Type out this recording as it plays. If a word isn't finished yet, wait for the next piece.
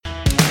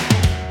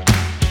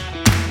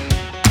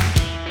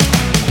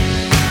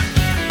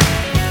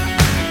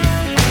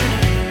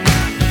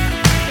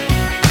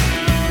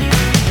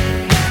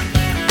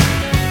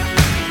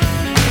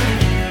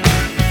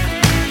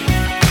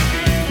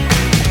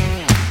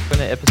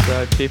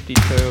episode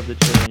 52 of the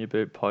Chill in Your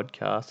Boot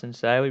podcast, and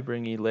today we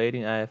bring you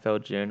leading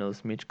AFL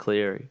journalist Mitch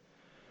Cleary.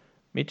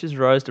 Mitch has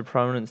rose to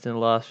prominence in the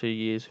last few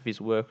years with his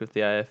work with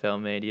the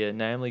AFL media,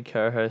 namely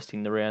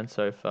co-hosting The Round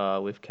So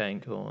Far with Kane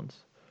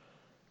Corns.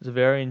 It was a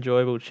very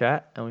enjoyable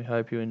chat, and we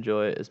hope you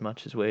enjoy it as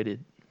much as we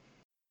did.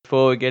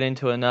 Before we get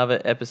into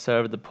another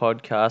episode of the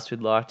podcast,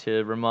 we'd like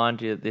to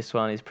remind you that this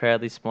one is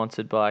proudly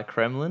sponsored by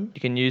Kremlin.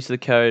 You can use the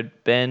code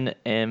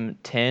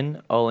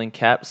BENM10, all in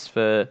caps,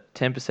 for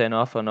 10%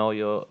 off on all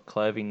your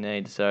clothing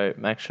needs, so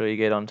make sure you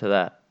get onto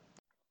that.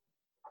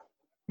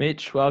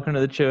 Mitch, welcome to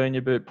the Chill in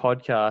Your Boot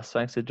podcast.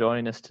 Thanks for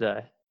joining us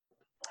today.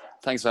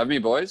 Thanks for having me,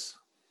 boys.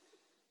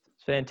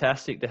 It's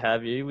fantastic to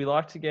have you. We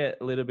like to get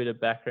a little bit of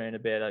background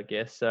about our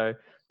guests, so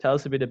tell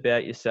us a bit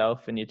about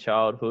yourself and your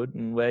childhood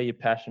and where your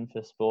passion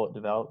for sport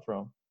developed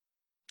from.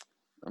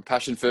 My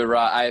passion for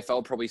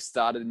AFL probably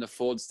started in the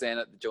Ford stand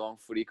at the Geelong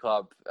Footy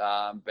Club,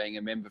 being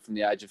a member from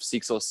the age of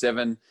 6 or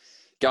 7,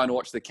 going to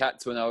watch the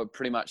Cats when they were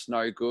pretty much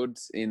no good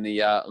in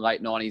the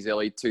late 90s,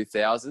 early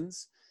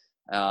 2000s.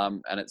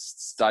 And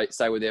it's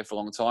stayed with there for a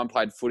long time.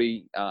 Played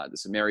footy at the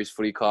St Mary's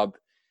Footy Club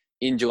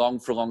in Geelong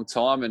for a long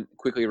time, and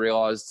quickly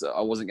realised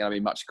I wasn't going to be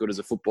much good as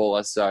a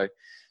footballer, so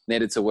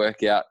needed to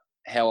work out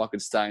how I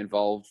could stay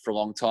involved for a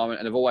long time.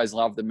 And I've always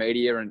loved the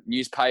media and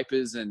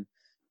newspapers and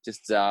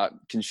just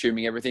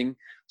consuming everything.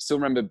 Still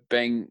remember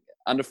being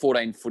under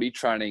 14 footy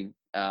training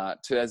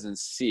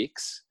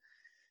 2006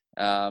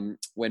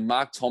 when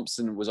Mark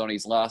Thompson was on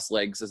his last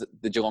legs as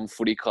the Geelong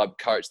Footy Club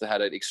coach. They had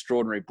an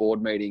extraordinary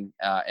board meeting.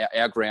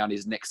 Our ground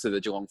is next to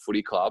the Geelong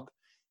Footy Club,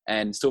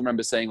 and still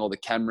remember seeing all the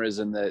cameras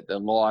and the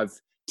live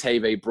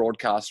TV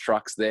broadcast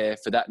trucks there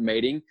for that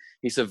meeting.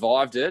 He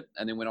survived it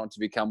and then went on to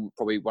become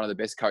probably one of the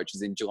best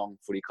coaches in Geelong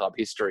Footy Club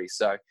history.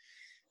 So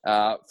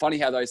funny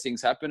how those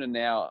things happen. And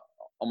now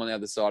I'm on the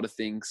other side of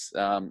things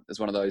as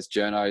one of those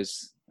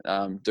journos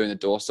doing the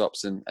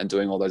doorstops and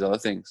doing all those other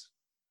things.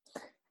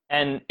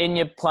 And in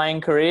your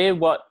playing career,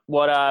 what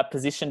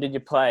position did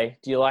you play?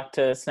 Do you like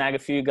to snag a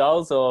few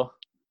goals or?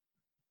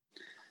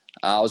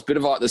 I was a bit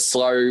of like the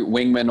slow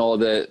wingman or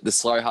the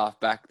slow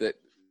halfback that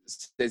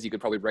says you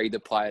could probably read the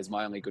play as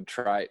my only good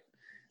trait.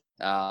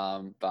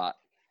 But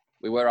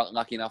we were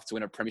lucky enough to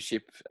win a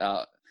premiership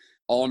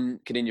on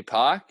Cardinia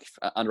Park,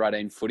 under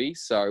 18 footy.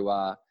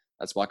 So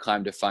that's my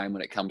claim to fame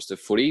when it comes to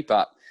footy.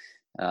 But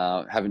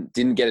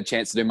didn't get a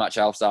chance to do much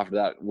else after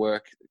that.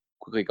 Work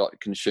quickly got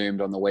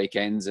consumed on the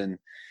weekends and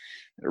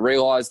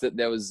realised that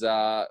there was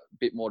a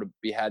bit more to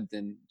be had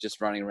than just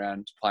running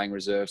around playing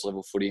reserves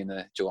level footy in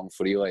the Geelong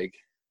Footy League.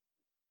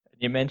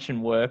 You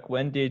mentioned work.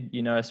 When did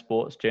you know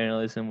sports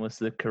journalism was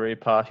the career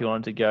path you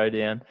wanted to go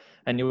down?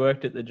 And you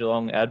worked at the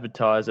Geelong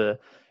Advertiser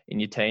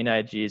in your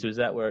teenage years. Was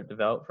that where it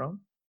developed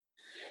from?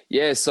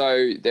 Yeah,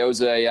 so there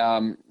was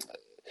a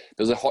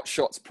Hot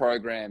Shots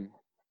program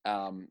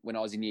when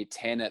I was in year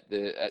 10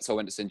 so I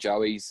went to St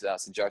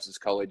Joseph's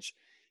College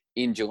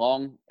in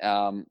Geelong.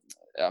 A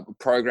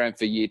program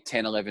for year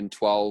 10, 11,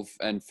 12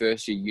 and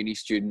first year uni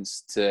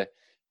students to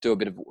do a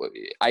bit of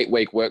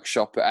 8-week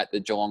workshop at the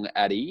Geelong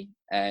Addy.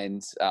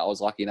 And I was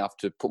lucky enough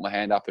to put my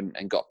hand up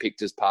and got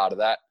picked as part of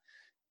that.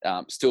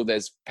 Still,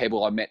 there's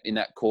people I met in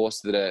that course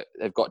that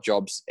have got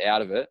jobs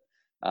out of it.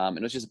 And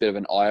it was just a bit of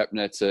an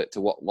eye-opener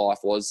to what life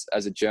was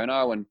as a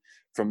journo. And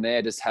from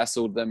there, just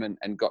hassled them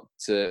and got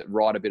to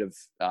write a bit of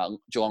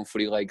Geelong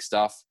Footy League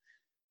stuff.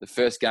 The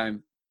first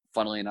game,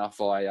 funnily enough,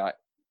 I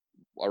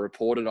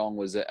reported on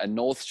was a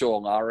North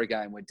Shore Lara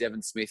game where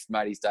Devon Smith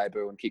made his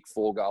debut and kicked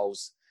 4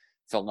 goals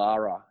for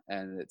Lara.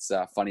 And it's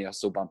funny, I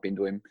still bump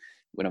into him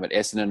when I'm at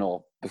Essendon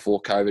or before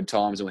COVID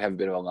times, and we have a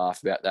bit of a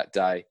laugh about that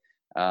day.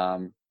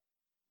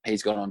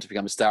 He's gone on to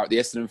become a star at the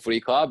Essendon Footy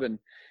Club, and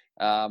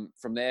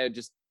from there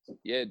just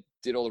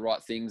did all the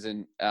right things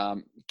and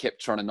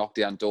kept trying to knock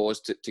down doors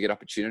to get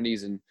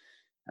opportunities, and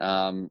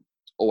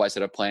always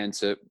had a plan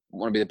to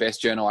want to be the best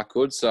journal I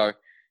could. So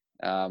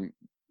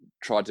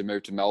tried to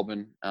move to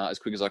Melbourne as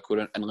quick as I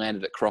could and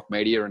landed at Croc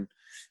Media, and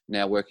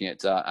now working at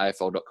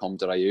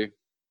afl.com.au.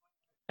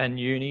 And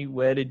uni,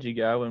 where did you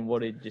go and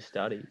what did you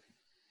study?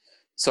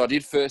 So I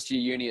did first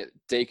year uni at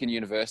Deakin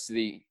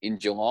University in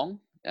Geelong.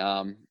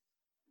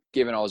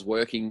 Given I was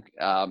working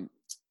a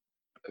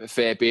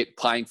fair bit,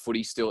 playing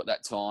footy still at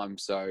that time.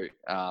 So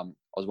I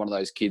was one of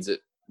those kids that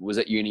was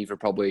at uni for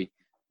probably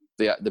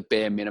the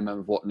bare minimum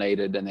of what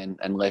needed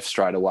and left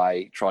straight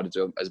away. Tried to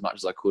do as much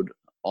as I could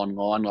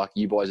online like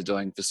you boys are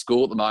doing for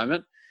school at the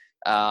moment.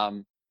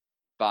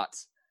 But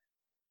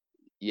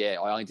yeah,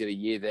 I only did a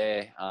year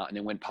there and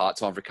then went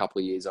part-time for a couple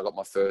of years. I got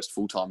my first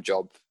full-time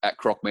job at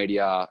Croc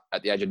Media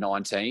at the age of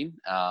 19.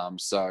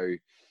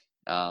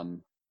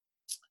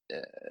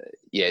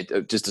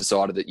 Just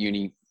decided that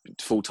uni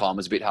full-time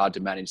was a bit hard to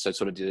manage. So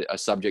sort of did a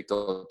subject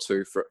or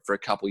two for a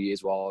couple of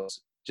years while I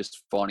was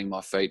just finding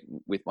my feet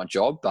with my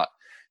job, but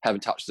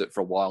haven't touched it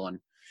for a while. And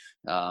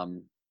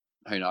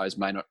who knows,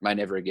 may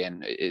never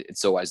again.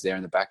 It's always there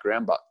in the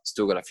background, but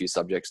still got a few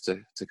subjects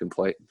to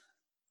complete.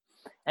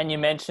 And you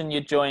mentioned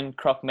you joined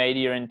Croc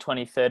Media in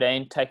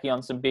 2013, taking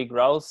on some big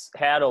roles.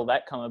 How did all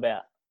that come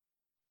about?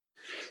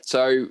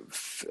 So,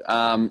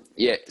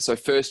 so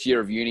first year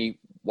of uni,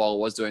 while I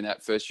was doing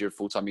that first year of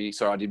full-time uni,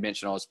 sorry, I did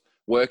mention I was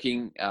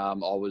working. I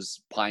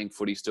was playing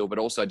footy still, but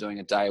also doing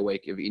a day a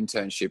week of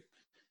internship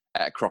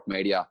at Croc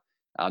Media.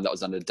 That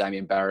was under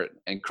Damien Barrett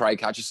and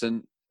Craig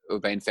Hutchison, who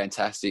have been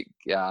fantastic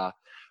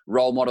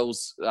role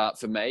models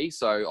for me.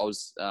 So I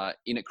was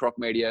in at Croc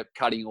Media,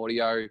 cutting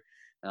audio,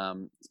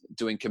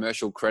 doing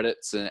commercial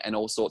credits and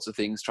all sorts of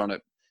things, trying to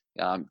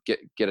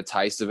get a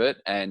taste of it.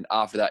 And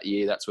after that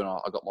year, that's when I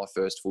got my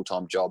first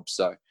full-time job.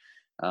 So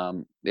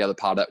the other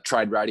part of that,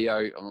 Trade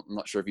Radio, I'm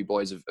not sure if you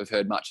boys have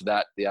heard much of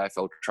that, the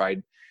AFL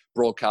Trade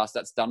broadcast,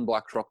 that's done by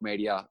Croc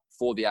Media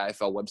for the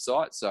AFL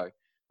website. So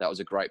that was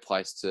a great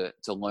place to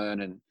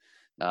learn and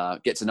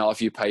get to know a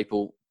few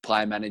people,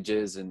 player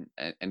managers and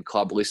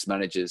club list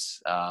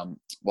managers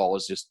while I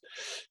was just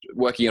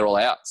working it all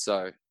out.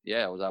 So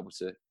yeah, I was able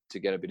to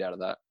get a bit out of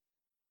that.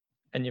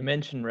 And you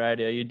mentioned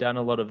radio, you've done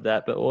a lot of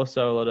that, but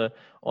also a lot of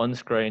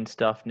on-screen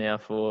stuff now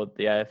for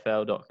the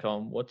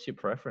AFL.com. What's your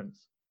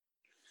preference?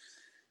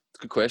 It's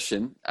a good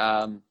question.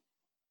 They're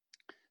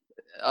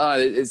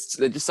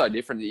just so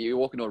different. You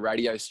walk into a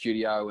radio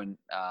studio and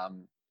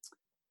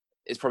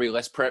it's probably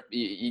less prep.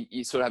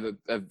 You sort of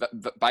have a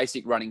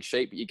basic running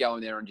sheet, but you go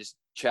in there and just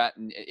chat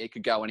and it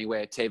could go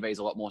anywhere. TV is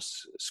a lot more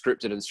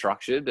scripted and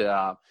structured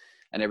and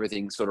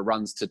everything sort of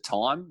runs to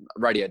time.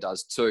 Radio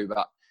does too,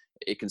 but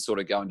it can sort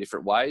of go in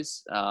different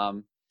ways. I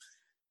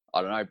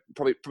don't know,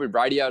 probably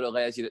radio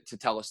allows you to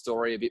tell a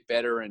story a bit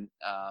better, and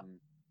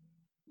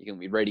you can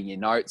be reading your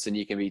notes and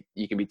you can be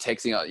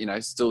texting. You know,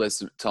 still there's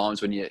some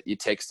times when you're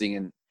texting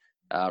and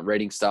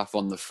reading stuff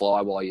on the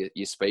fly while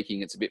you're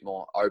speaking. It's a bit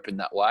more open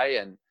that way,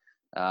 and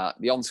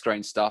the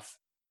on-screen stuff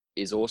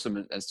is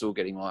awesome and still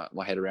getting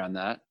my head around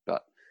that.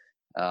 But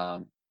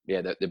they're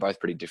both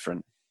pretty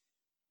different.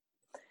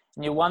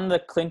 And you won the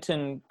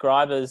Clinton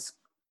Grivers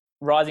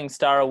Rising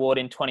Star Award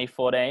in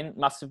 2014.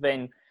 Must have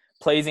been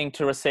pleasing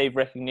to receive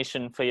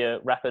recognition for your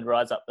rapid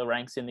rise up the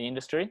ranks in the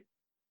industry.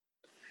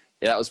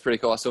 Yeah, that was pretty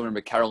cool. I still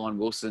remember Caroline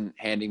Wilson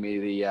handing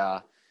me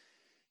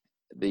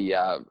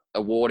the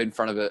award in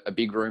front of a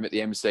big room at the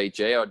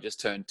MCG. I'd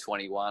just turned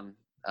 21,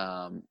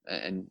 and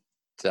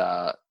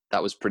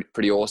that was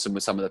pretty awesome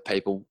with some of the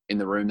people in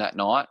the room that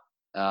night.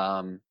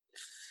 And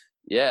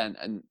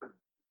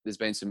there's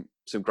been some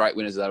great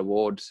winners of that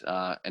award,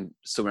 and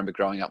still remember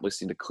growing up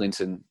listening to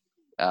Clinton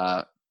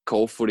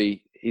call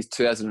footy. His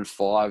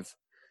 2005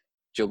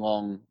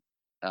 Geelong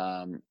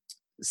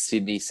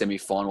Sydney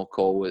semi-final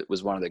call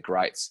was one of the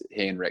greats,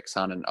 he and Rex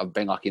Hunt. And I've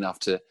been lucky enough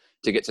to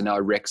get to know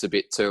Rex a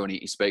bit too, and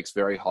he speaks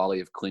very highly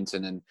of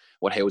Clinton and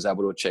what he was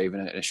able to achieve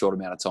in a short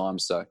amount of time.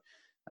 So,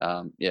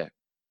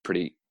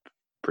 pretty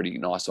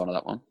nice honour,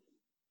 that one.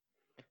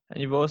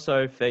 And you've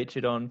also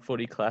featured on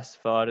Footy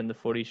Classified and the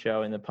Footy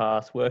Show in the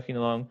past, working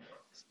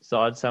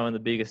alongside some of the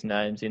biggest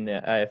names in the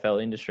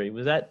AFL industry.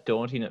 Was that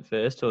daunting at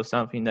first, or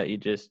something that you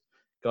just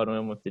got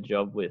on with the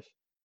job with?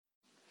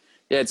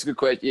 Yeah, it's a good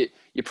question.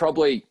 You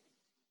probably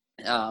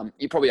are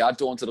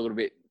daunted a little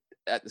bit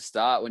at the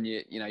start when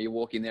you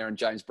walk in there and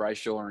James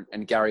Brayshaw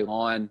and Gary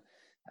Lyon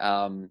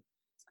are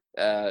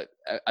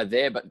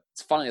there. But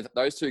it's funny that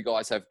those two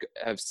guys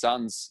have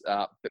sons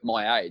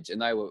my age,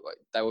 and they were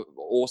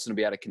awesome to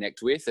be able to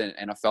connect with.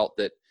 And I felt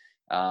that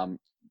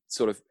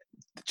sort of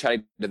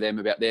chatting to them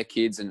about their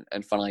kids,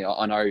 and funnily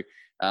I know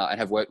and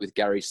have worked with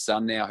Gary's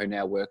son now, who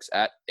now works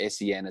at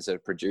SEN as a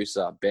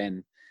producer,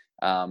 Ben.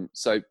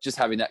 So just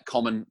having that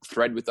common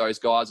thread with those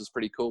guys was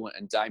pretty cool.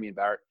 And Damien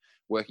Barrett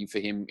working for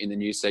him in the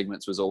news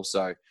segments was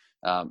also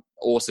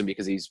awesome,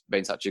 because he's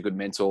been such a good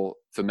mentor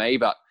for me.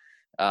 But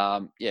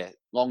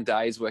long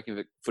days working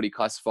with Footy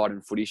Classified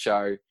and Footy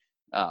Show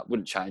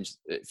wouldn't change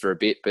for a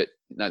bit. But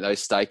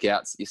those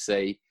stakeouts you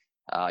see,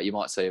 you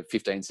might see a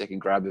 15-second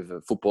grab of a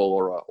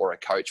football or a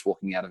coach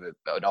walking out of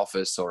an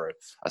office or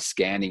a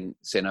scanning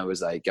centre as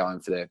they go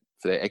in for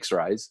their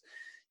X-rays.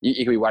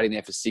 You could be waiting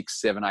there for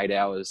 6, 7, 8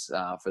 hours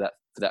for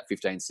that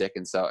 15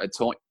 seconds. So it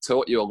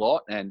taught you a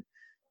lot, and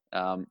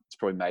it's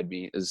probably made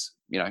me as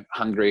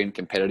hungry and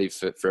competitive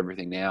for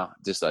everything now.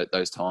 Just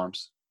those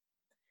times.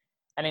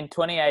 And in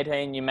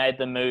 2018, you made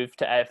the move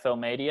to AFL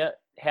Media.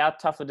 How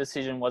tough a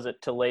decision was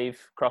it to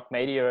leave Croc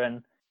Media,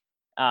 and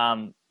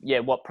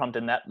what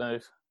prompted that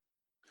move?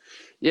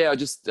 Yeah,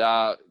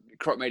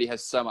 Croc Media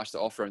has so much to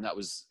offer, and that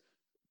was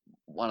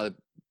one of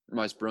the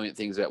most brilliant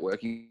things about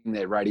working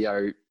there.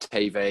 Radio,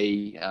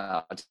 TV,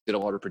 I did a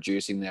lot of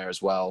producing there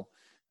as well.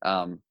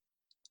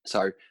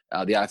 So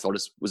the AFL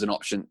just was an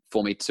option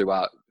for me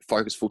to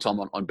focus full-time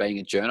on being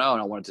a journo,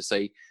 and I wanted to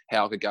see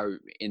how I could go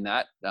in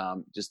that,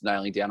 just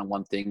nailing down on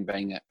one thing,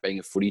 being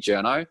a footy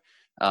journo.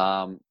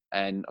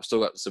 And I've still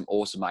got some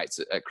awesome mates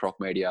at Croc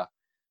Media,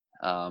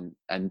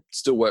 and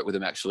still work with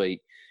them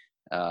actually.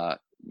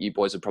 You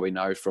boys would probably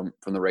know from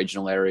the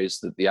regional areas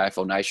that the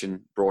AFL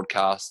Nation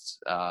broadcasts,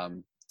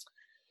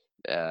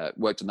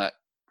 worked on that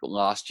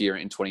last year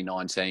in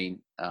 2019,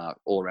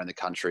 all around the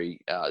country,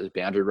 as a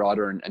boundary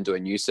rider and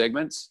doing news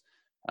segments.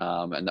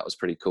 And that was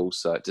pretty cool.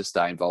 So to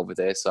stay involved with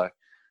there. So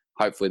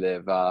hopefully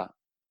they've, I've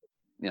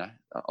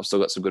still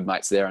got some good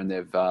mates there, and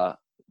they've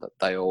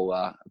they all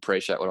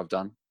appreciate what I've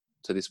done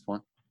to this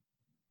point.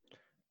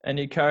 And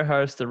you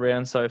co-host the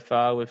round so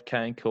far with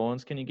Kane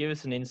Corns. Can you give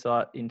us an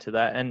insight into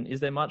that? And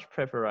is there much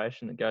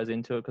preparation that goes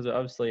into it? Because it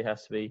obviously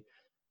has to be,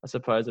 I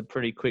suppose, a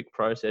pretty quick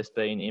process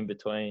being in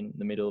between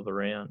the middle of a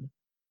round.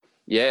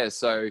 Yeah,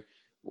 so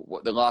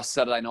the last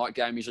Saturday night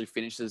game usually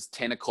finishes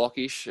 10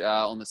 o'clock-ish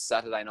on the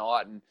Saturday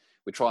night, and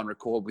we try and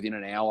record within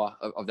an hour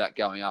of that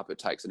going up. It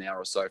takes an hour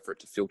or so for it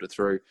to filter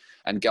through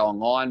and go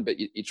online, but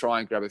you try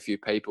and grab a few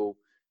people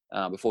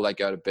before they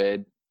go to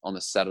bed on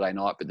the Saturday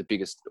night. But the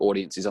biggest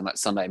audience is on that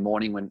Sunday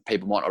morning when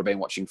people might not have been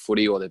watching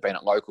footy, or they've been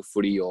at local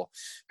footy, or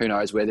who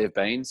knows where they've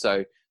been.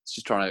 So it's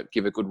just trying to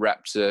give a good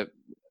wrap to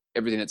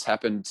everything that's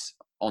happened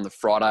on the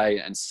Friday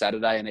and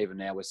Saturday, and even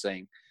now we're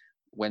seeing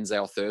Wednesday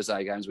or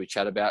Thursday games we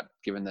chat about,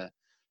 given the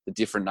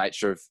different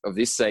nature of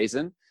this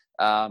season.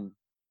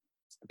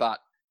 But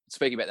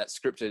speaking about that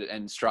scripted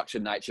and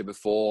structured nature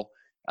before,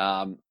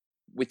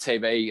 with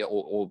TV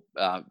or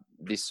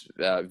this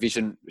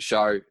vision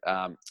show,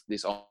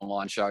 this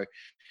online show,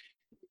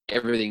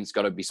 everything's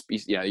got to be,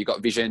 you've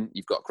got vision,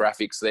 you've got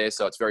graphics there,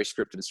 so it's very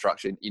scripted and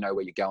structured. You know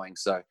where you're going.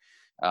 So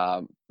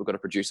we've got a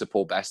producer,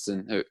 Paul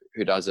Baston,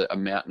 who does a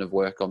mountain of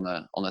work on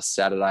the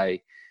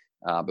Saturday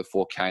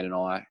before Kane and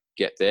I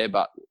get there.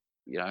 But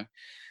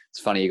it's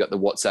funny, you got the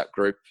WhatsApp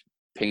group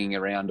pinging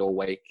around all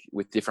week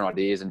with different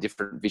ideas and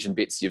different vision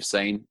bits you've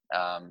seen,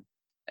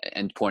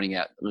 and pointing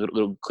out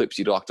little clips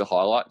you'd like to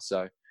highlight.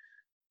 So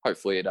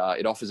hopefully it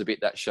offers a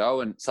bit that show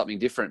and something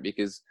different,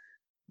 because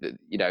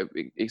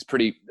it's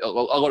pretty, a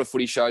lot of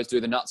footy shows do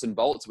the nuts and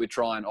bolts. We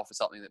try and offer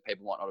something that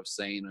people might not have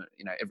seen.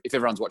 If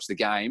everyone's watched the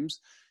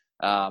games,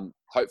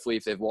 hopefully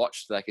if they've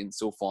watched, they can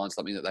still find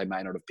something that they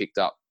may not have picked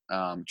up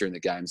during the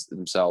games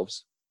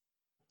themselves.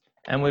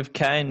 And with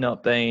Kane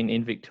not being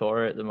in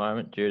Victoria at the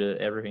moment due to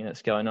everything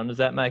that's going on, does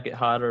that make it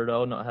harder at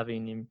all, not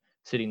having him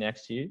sitting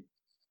next to you?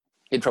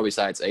 He'd probably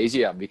say it's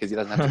easier because he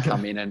doesn't have to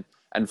come in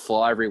and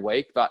fly every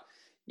week. But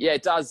yeah,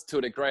 it does to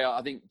a degree. I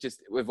think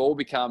just we've all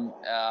become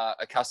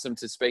accustomed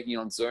to speaking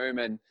on Zoom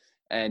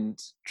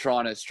and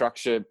trying to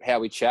structure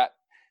how we chat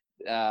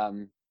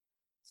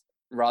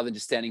rather than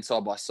just standing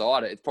side by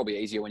side. It's probably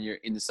easier when you're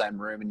in the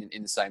same room and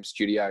in the same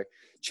studio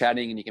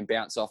chatting, and you can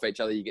bounce off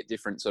each other. You get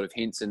different sort of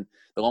hints, and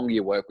the longer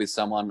you work with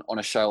someone on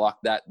a show like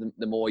that,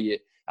 the more you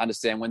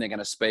understand when they're going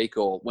to speak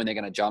or when they're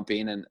going to jump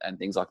in and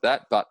things like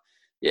that. But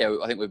yeah,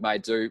 I think we've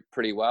made do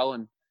pretty well,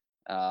 and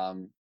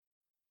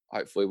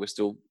hopefully we're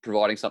still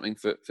providing something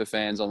for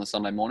fans on the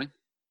Sunday morning.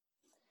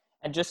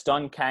 And just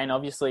on Kane,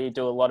 obviously you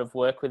do a lot of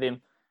work with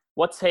him.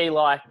 What's he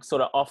like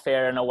sort of off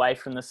air and away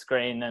from the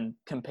screen, and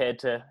compared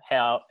to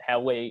how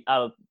we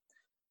the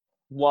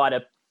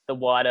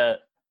wider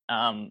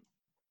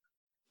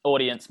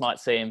audience might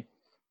see him?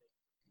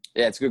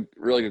 Yeah, it's a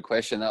really good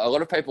question. A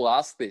lot of people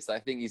ask this. They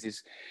think he's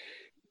this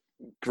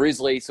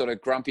grizzly sort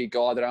of grumpy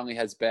guy that only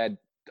has bad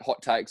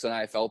hot takes on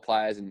AFL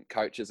players and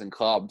coaches and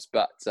clubs,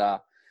 but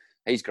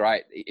he's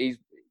great.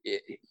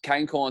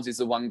 Kane Corns is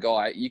the one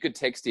guy you could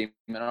text him,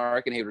 and I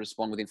reckon he would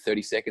respond within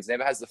 30 seconds.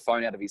 Never has the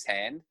phone out of his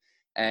hand,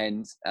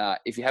 and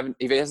if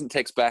he hasn't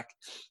text back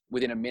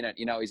within a minute,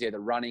 he's either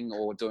running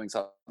or doing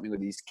something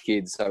with his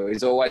kids. So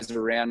he's always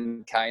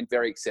around. Kane,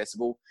 very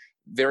accessible,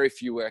 very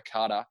few work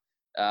harder.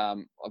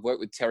 I've worked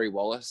with Terry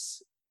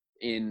Wallace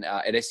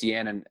at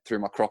SEN and through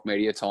my Croc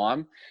Media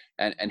time,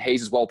 and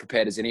he's as well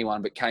prepared as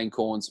anyone. But Kane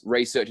Corns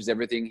researches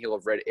everything. He'll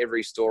have read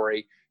every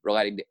story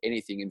relating to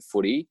anything in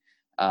footy,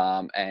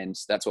 and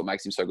that's what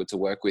makes him so good to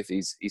work with.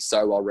 He's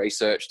so well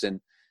researched,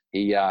 and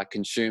he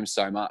consumes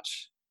so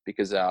much,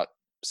 because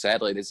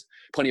sadly there's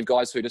plenty of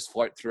guys who just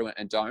float through it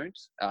and don't.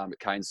 But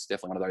Kane's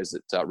definitely one of those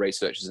that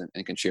researches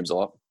and consumes a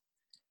lot.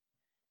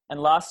 And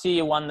last year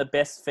you won the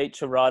Best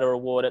Feature Writer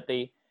Award at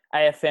the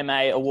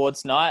AFMA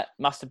Awards night.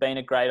 Must have been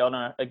a great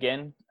honour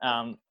again,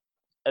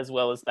 as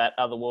well as that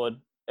other award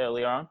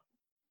earlier on.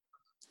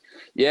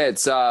 Yeah,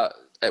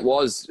 it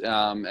was,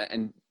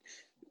 and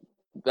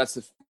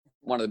that's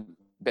one of the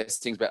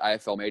best things about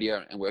AFL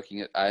Media and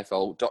working at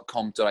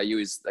afl.com.au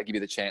is they give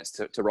you the chance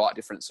to write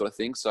different sort of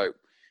things. So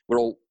we're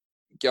all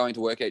going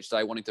to work each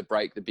day wanting to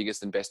break the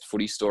biggest and best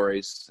footy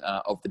stories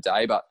of the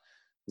day, but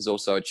there's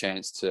also a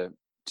chance to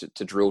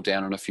drill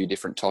down on a few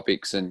different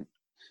topics and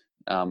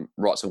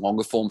write some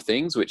longer form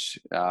things, which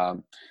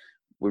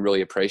we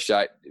really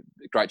appreciate.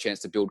 A great chance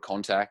to build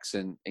contacts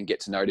and get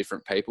to know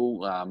different people.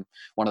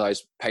 One of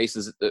those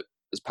pieces that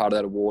as part of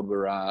that award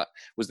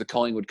was the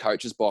Collingwood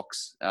Coaches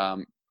Box.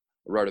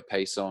 Wrote a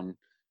piece on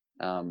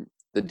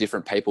the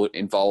different people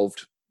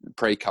involved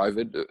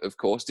pre-COVID, of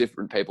course,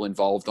 different people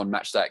involved on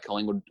match day at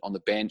Collingwood on the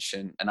bench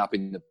and up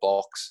in the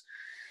box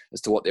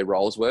as to what their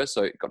roles were.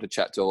 So got to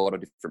chat to a lot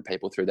of different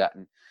people through that,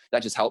 and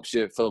that just helps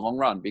you for the long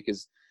run,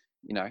 because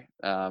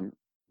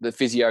the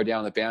physio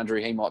down the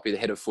boundary, he might be the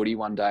head of footy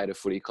one day at a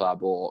footy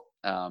club, or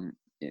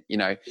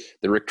the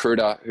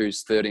recruiter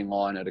who's third in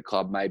line at a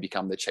club may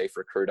become the chief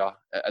recruiter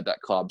at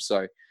that club.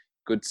 So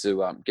good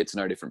to get to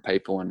know different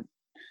people, and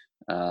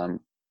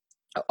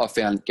I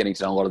found getting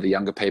to know a lot of the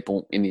younger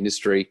people in the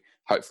industry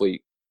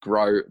hopefully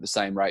grow at the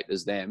same rate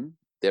as them.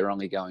 They're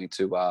only going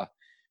to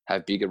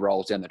have bigger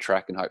roles down the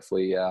track, and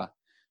hopefully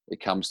it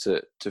comes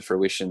to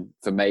fruition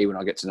for me when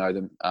I get to know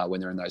them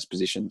when they're in those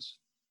positions.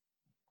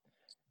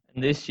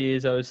 And this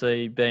year's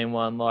obviously been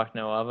one like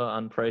no other.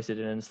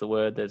 Unprecedented is the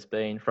word that's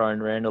been thrown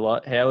around a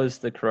lot. How has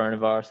the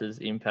coronavirus's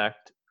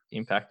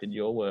impacted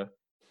your work?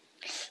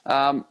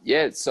 So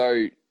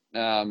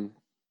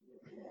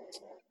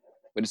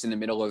we're just in the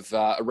middle of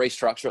a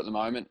restructure at the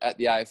moment at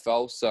the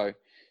AFL. So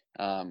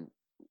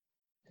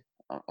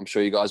I'm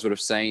sure you guys would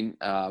have seen,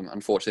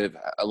 unfortunately,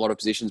 a lot of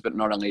positions, but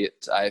not only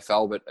at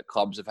AFL, but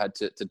clubs have had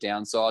to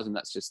downsize, and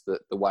that's just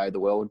the way of the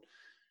world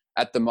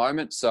at the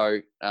moment. So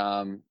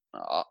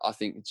I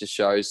think it just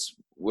shows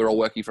we're all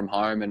working from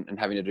home and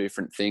having to do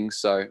different things.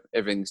 So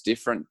everything's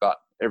different, but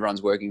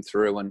everyone's working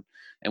through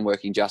and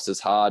working just as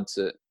hard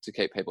to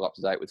keep people up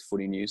to date with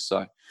footy news.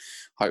 So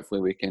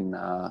hopefully we can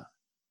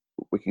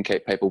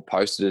keep people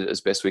posted as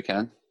best we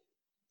can.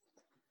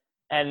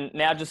 And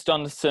now just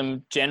on to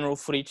some general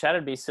footy chat.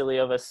 It'd be silly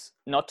of us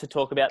not to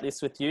talk about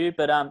this with you,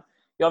 but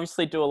you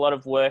obviously do a lot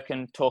of work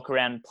and talk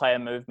around player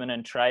movement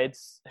and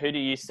trades. Who do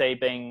you see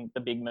being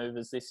the big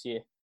movers this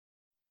year?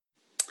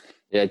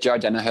 Yeah, Joe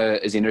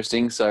Danaher is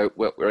interesting. So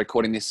we're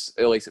recording this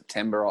early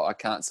September. I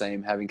can't see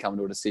him having come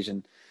to a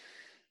decision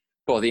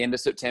for the end of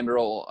September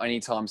or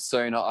anytime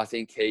soon. I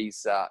think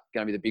he's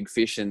going to be the big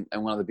fish and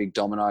one of the big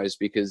dominoes,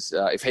 because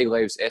if he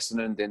leaves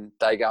Essendon, then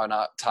they go and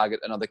target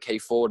another key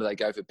forward. Do they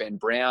go for Ben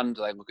Brown?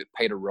 Do they look at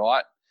Peter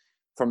Wright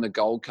from the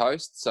Gold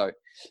Coast? So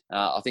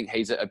I think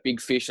he's a big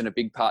fish and a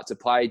big part to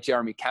play.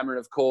 Jeremy Cameron,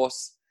 of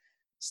course,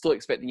 still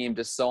expecting him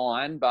to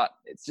sign, but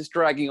it's just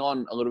dragging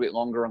on a little bit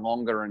longer and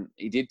longer. And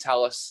he did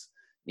tell us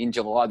in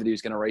July that he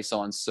was going to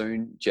re-sign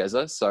soon,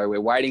 Jezza. So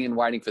we're waiting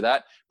for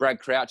that. Brad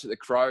Crouch at the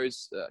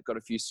Crows, got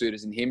a few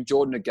suitors in him.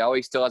 Jordan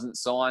Agoe still hasn't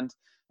signed.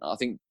 I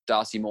think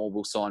Darcy Moore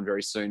will sign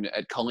very soon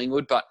at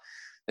Collingwood. But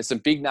there's some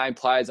big name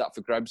players up for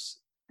grabs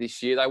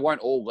this year. They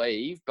won't all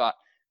leave, but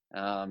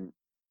I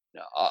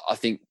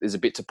think there's a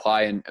bit to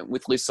play. And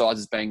with list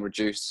sizes being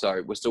reduced,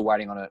 so we're still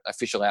waiting on an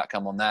official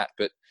outcome on that.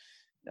 But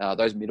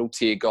those middle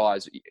tier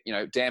guys,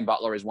 Dan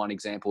Butler is one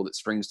example that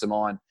springs to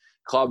mind.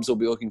 Clubs will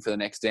be looking for the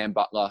next Dan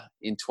Butler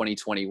in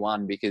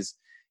 2021, because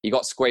he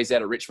got squeezed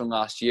out at Richmond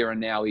last year,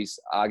 and now he's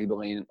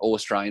arguably in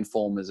All-Australian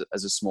form as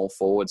a small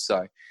forward.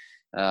 So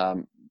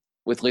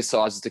with list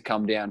sizes to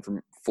come down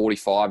from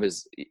 45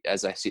 as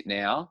they sit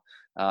now,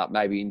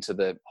 maybe into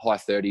the high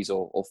 30s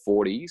or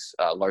 40s,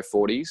 low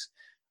 40s,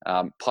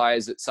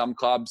 players at some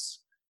clubs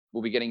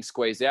will be getting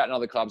squeezed out, and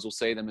other clubs will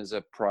see them as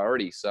a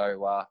priority.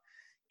 So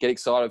get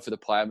excited for the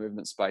player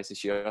movement space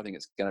this year. I think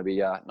it's going to be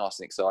nice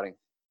and exciting.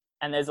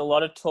 And there's a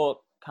lot of talk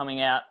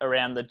coming out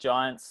around the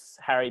Giants.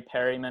 Harry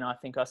Perryman, I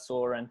think I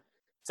saw, and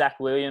Zach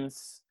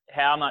Williams.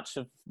 How much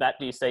of that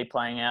do you see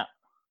playing out?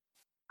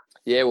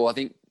 Yeah, well, I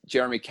think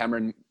Jeremy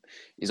Cameron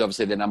is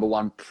obviously their number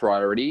one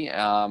priority.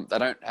 They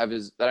don't have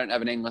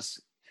an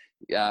endless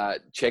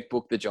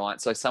checkbook, the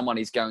Giants. So someone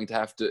is going to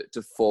have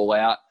to fall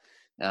out.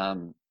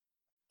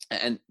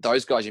 And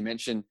those guys you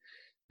mentioned,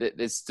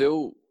 there's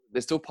still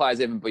players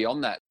even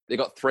beyond that. They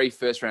got 3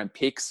 first-round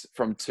picks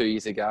from 2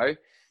 years ago.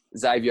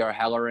 Xavier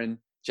O'Halloran,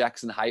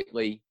 Jackson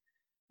Haitley,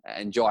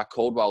 and Jai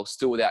Caldwell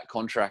still without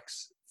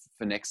contracts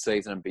for next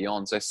season and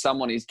beyond. So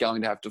someone is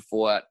going to have to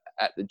fall out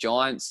at the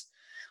Giants.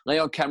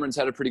 Leon Cameron's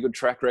had a pretty good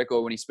track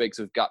record when he speaks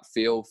of gut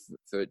feel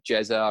for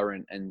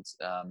Jezza and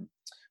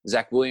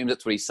Zach Williams.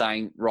 That's what he's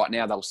saying right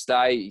now. They'll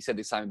stay. He said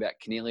the same about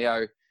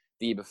Canelio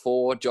the year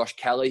before. Josh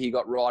Kelly, he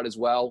got right as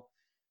well.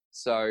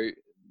 So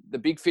the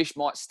big fish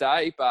might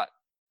stay, but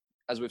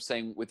as we've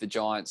seen with the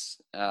Giants,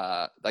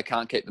 they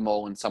can't keep them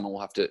all, and someone will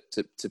have to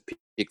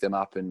pick them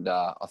up. And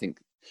I think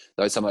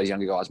some of those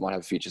younger guys might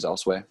have futures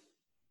elsewhere.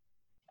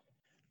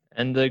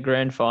 And the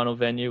grand final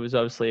venue was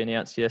obviously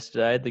announced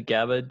yesterday, the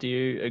Gabba. Do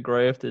you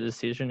agree with the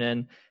decision?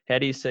 And how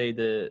do you see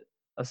the,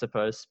 I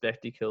suppose,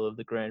 spectacle of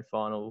the grand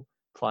final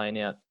playing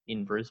out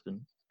in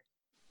Brisbane?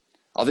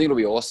 I think it'll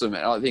be awesome.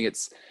 And I think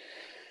it's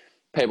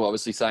people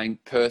obviously saying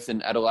Perth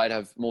and Adelaide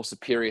have more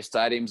superior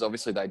stadiums.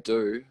 Obviously they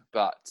do,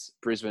 but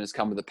Brisbane has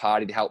come to the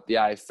party to help the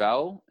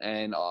AFL.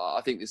 And I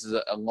think this is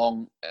a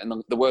long,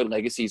 and the word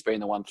legacy has been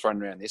the one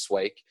thrown around this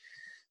week.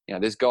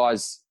 There's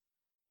guys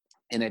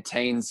in their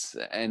teens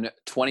and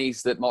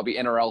 20s that might be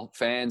NRL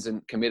fans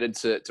and committed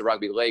to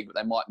rugby league,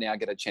 but they might now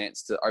get a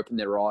chance to open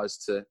their eyes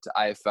to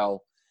AFL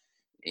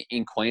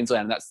in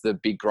Queensland. And that's the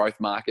big growth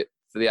market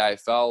for the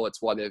AFL.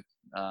 It's why they've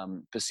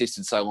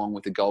persisted so long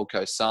with the Gold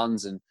Coast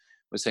Suns, and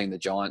we're seeing the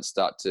Giants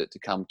start to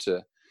come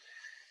to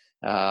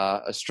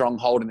a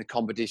stronghold in the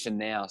competition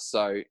now.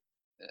 So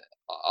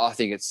I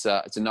think it's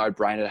a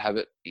no-brainer to have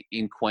it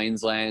in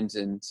Queensland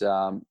and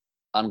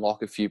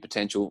unlock a few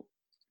potential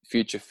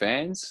future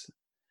fans.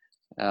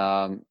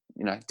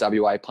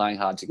 WA playing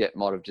hard to get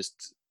might have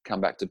just come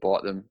back to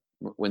bite them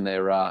when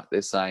they're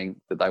saying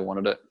that they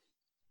wanted it.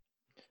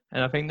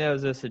 And I think there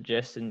was a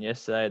suggestion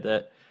yesterday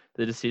that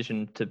the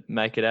decision to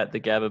make it at the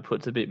Gabba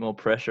puts a bit more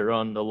pressure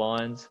on the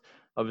Lions.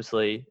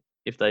 Obviously,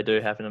 if they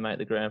do happen to make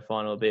the grand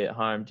final, be at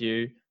home, do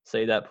you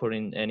see that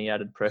putting any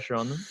added pressure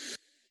on them?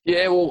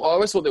 Yeah, well, I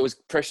always thought there was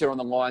pressure on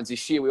the Lions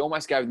this year. We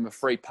almost gave them a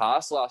free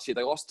pass last year.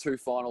 They lost 2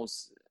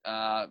 finals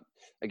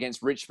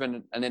against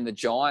Richmond and then the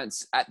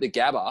Giants at the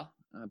Gabba,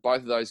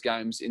 both of those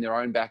games in their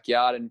own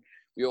backyard. And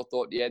we all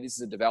thought, yeah, this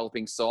is a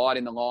developing side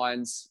in the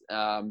Lions.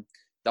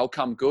 They'll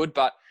come good.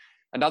 But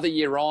another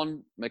year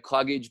on,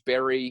 McCluggage,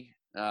 Berry,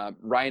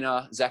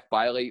 Rayner, Zach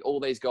Bailey, all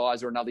these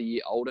guys are another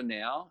year older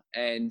now.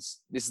 And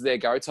this is their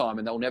go time.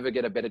 And they'll never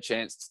get a better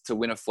chance to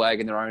win a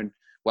flag in their own.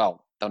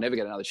 Well, they'll never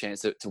get another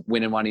chance to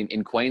win one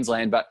in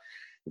Queensland. But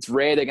it's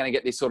rare they're going to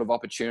get this sort of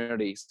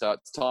opportunity. So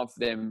it's time for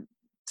them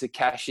to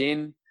cash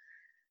in.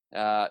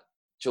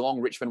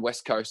 Geelong, Richmond,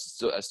 West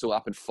Coast are still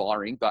up and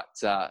firing, but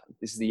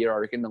this is the year I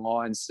reckon the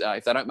Lions,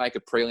 if they don't make a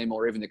prelim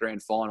or even the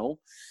grand final,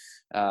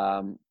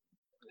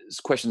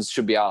 questions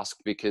should be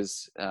asked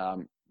because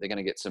they're going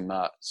to get some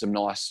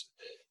nice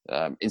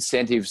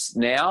incentives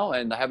now,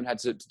 and they haven't had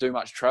to do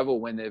much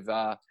travel when they've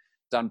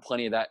done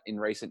plenty of that in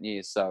recent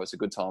years. So it's a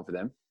good time for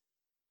them.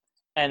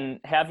 And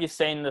how have you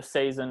seen the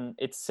season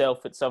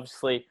itself? It's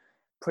obviously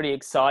pretty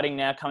exciting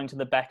now coming to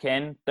the back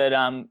end, but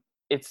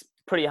it's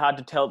pretty hard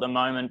to tell at the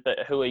moment. But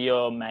who are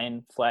your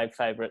main flag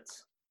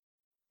favourites?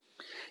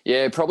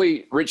 Yeah,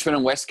 probably Richmond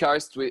and West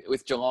Coast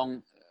with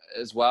Geelong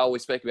as well. We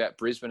speak about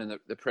Brisbane and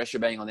the pressure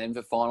being on them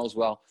for finals.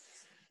 Well,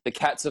 the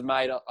Cats have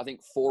made, I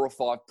think, 4 or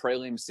 5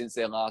 prelims since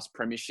their last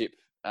premiership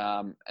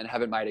and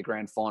haven't made a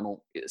grand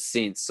final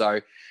since.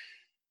 So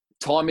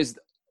time is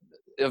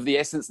of the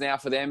essence now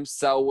for them.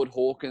 Selwood,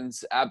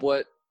 Hawkins,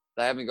 Ablett,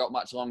 they haven't got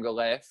much longer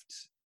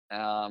left.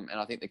 And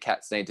I think the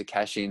Cats need to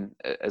cash in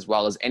as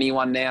well as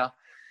anyone now.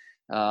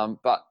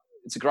 But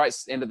it's a great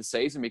end of the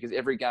season because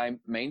every game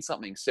means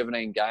something.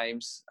 17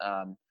 games,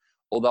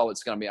 although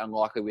it's going to be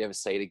unlikely we ever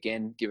see it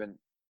again, given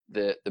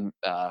the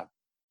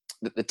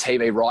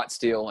TV rights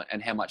deal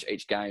and how much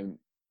each game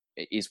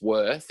is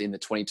worth in the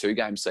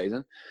 22-game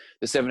season.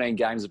 The 17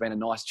 games have been a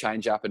nice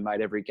change-up and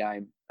made every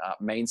game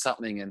mean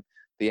something, and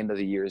the end of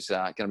the year is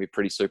going to be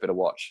pretty super to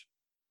watch.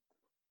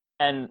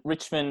 And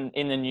Richmond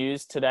in the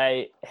news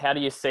today, how do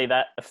you see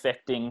that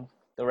affecting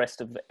the rest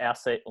of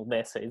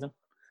their season?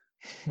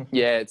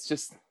 Yeah, it's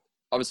just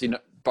obviously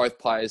both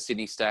players,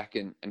 Sydney Stack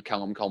and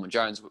Callum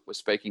Coleman-Jones, we're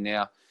speaking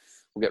now.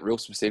 We'll get real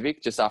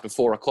specific. Just after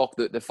 4 o'clock,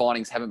 the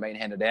findings haven't been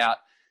handed out.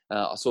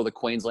 I saw the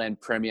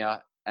Queensland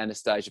Premier,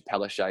 Anastasia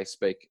Palaszczuk,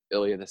 speak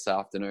earlier this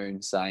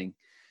afternoon saying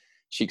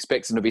she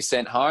expects them to be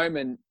sent home.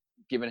 And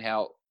given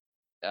how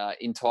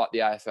in tight the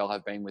AFL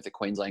have been with the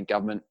Queensland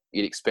government,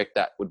 you'd expect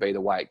that would be the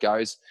way it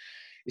goes.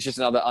 It's just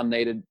another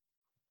unneeded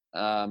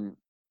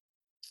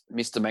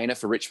misdemeanor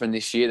for Richmond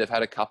this year. They've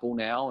had a couple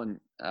now, and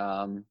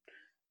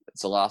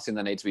it's the last thing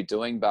they need to be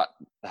doing. But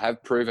they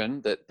have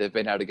proven that they've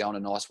been able to go on a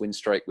nice win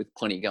streak with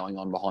plenty going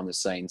on behind the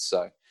scenes.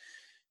 So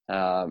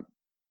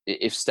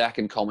if Stack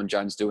and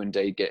Coleman-Jones do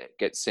indeed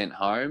get sent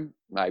home,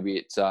 maybe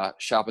it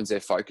sharpens their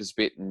focus a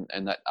bit,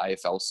 and that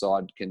AFL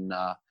side can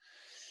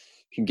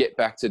get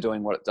back to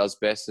doing what it does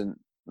best and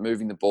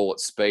moving the ball at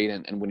speed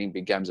and winning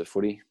big games of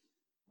footy.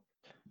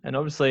 And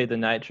obviously the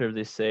nature of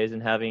this season,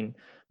 having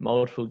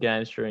multiple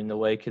games during the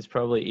week, has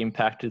probably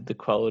impacted the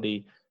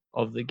quality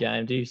of the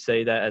game. Do you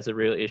see that as a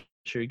real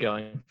issue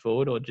going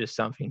forward, or just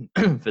something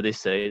for this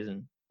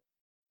season?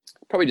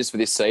 Probably just for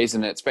this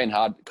season. It's been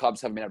hard.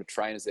 Clubs haven't been able to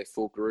train as their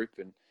full group,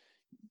 and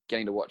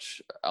getting to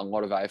watch a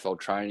lot of AFL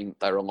training,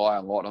 they rely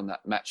a lot on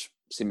that match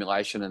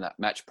simulation and that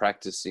match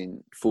practice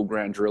in full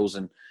ground drills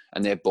and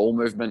their ball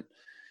movement.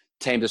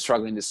 Teams are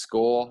struggling to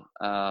score.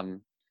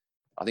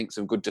 I think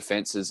some good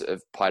defences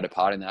have played a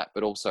part in that,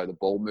 but also the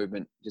ball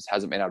movement just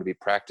hasn't been able to be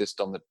practiced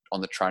on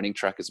the training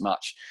track as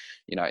much.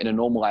 You know, in a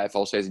normal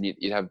AFL season,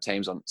 you'd have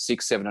teams on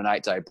 6, 7 and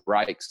 8 day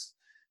breaks,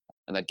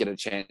 and they'd get a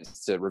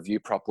chance to review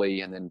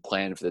properly and then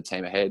plan for the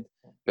team ahead.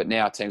 But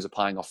now teams are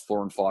playing off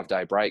 4 and 5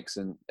 day breaks,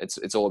 and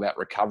it's all about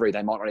recovery.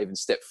 They might not even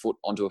step foot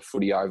onto a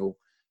footy oval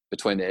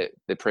between their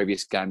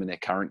previous game and their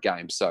current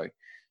game. So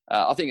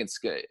I think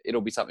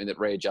it'll be something that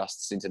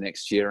readjusts into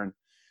next year. And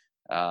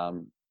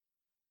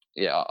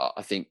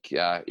I think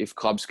if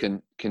clubs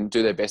can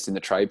do their best in the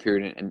trade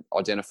period and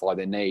identify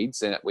their needs,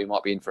 then we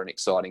might be in for an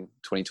exciting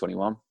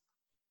 2021.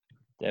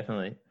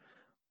 Definitely.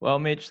 Well,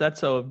 Mitch,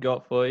 that's all we've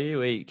got for you.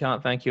 We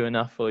can't thank you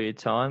enough for your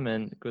time,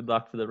 and good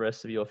luck for the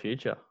rest of your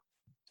future.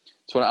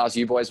 Just want to ask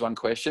you boys one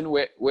question.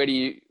 Where do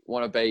you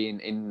want to be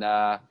in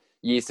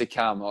years to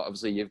come?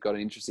 Obviously, you've got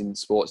an interest in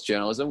sports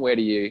journalism. Where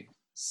do you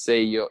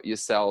see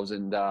yourselves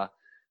and the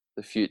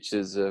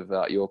futures of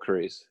your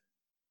careers?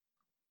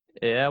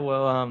 Yeah,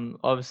 well,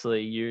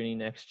 obviously uni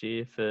next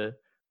year for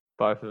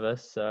both of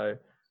us. So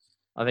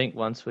I think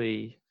once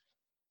we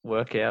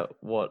work out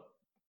what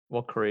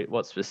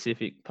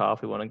specific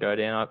path we want to go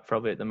down,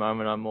 probably at the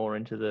moment I'm more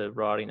into the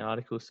writing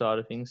article side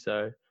of things.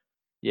 So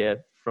yeah,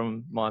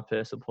 from my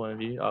personal point of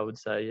view, I would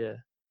say yeah.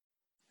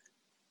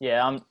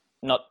 Yeah, I'm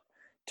not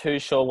too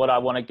sure what I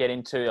want to get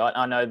into.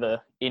 I know the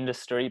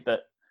industry,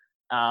 but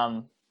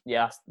I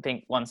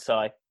think once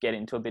I get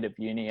into a bit of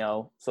uni,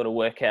 I'll sort of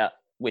work out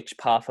which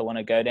path I want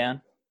to go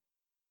down.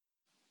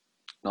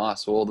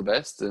 Nice. Well, all the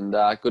best, and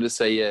good to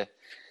see you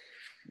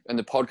in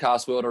the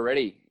podcast world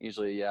already.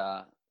 Usually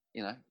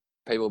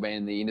people have been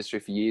in the industry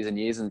for years and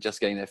years and just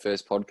getting their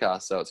first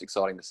podcast. So it's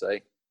exciting to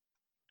see.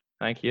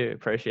 Thank you.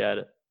 Appreciate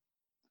it.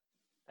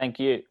 Thank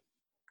you.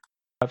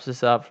 Wraps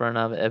us up for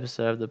another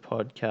episode of the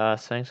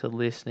podcast. Thanks for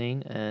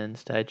listening and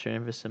stay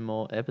tuned for some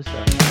more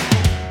episodes.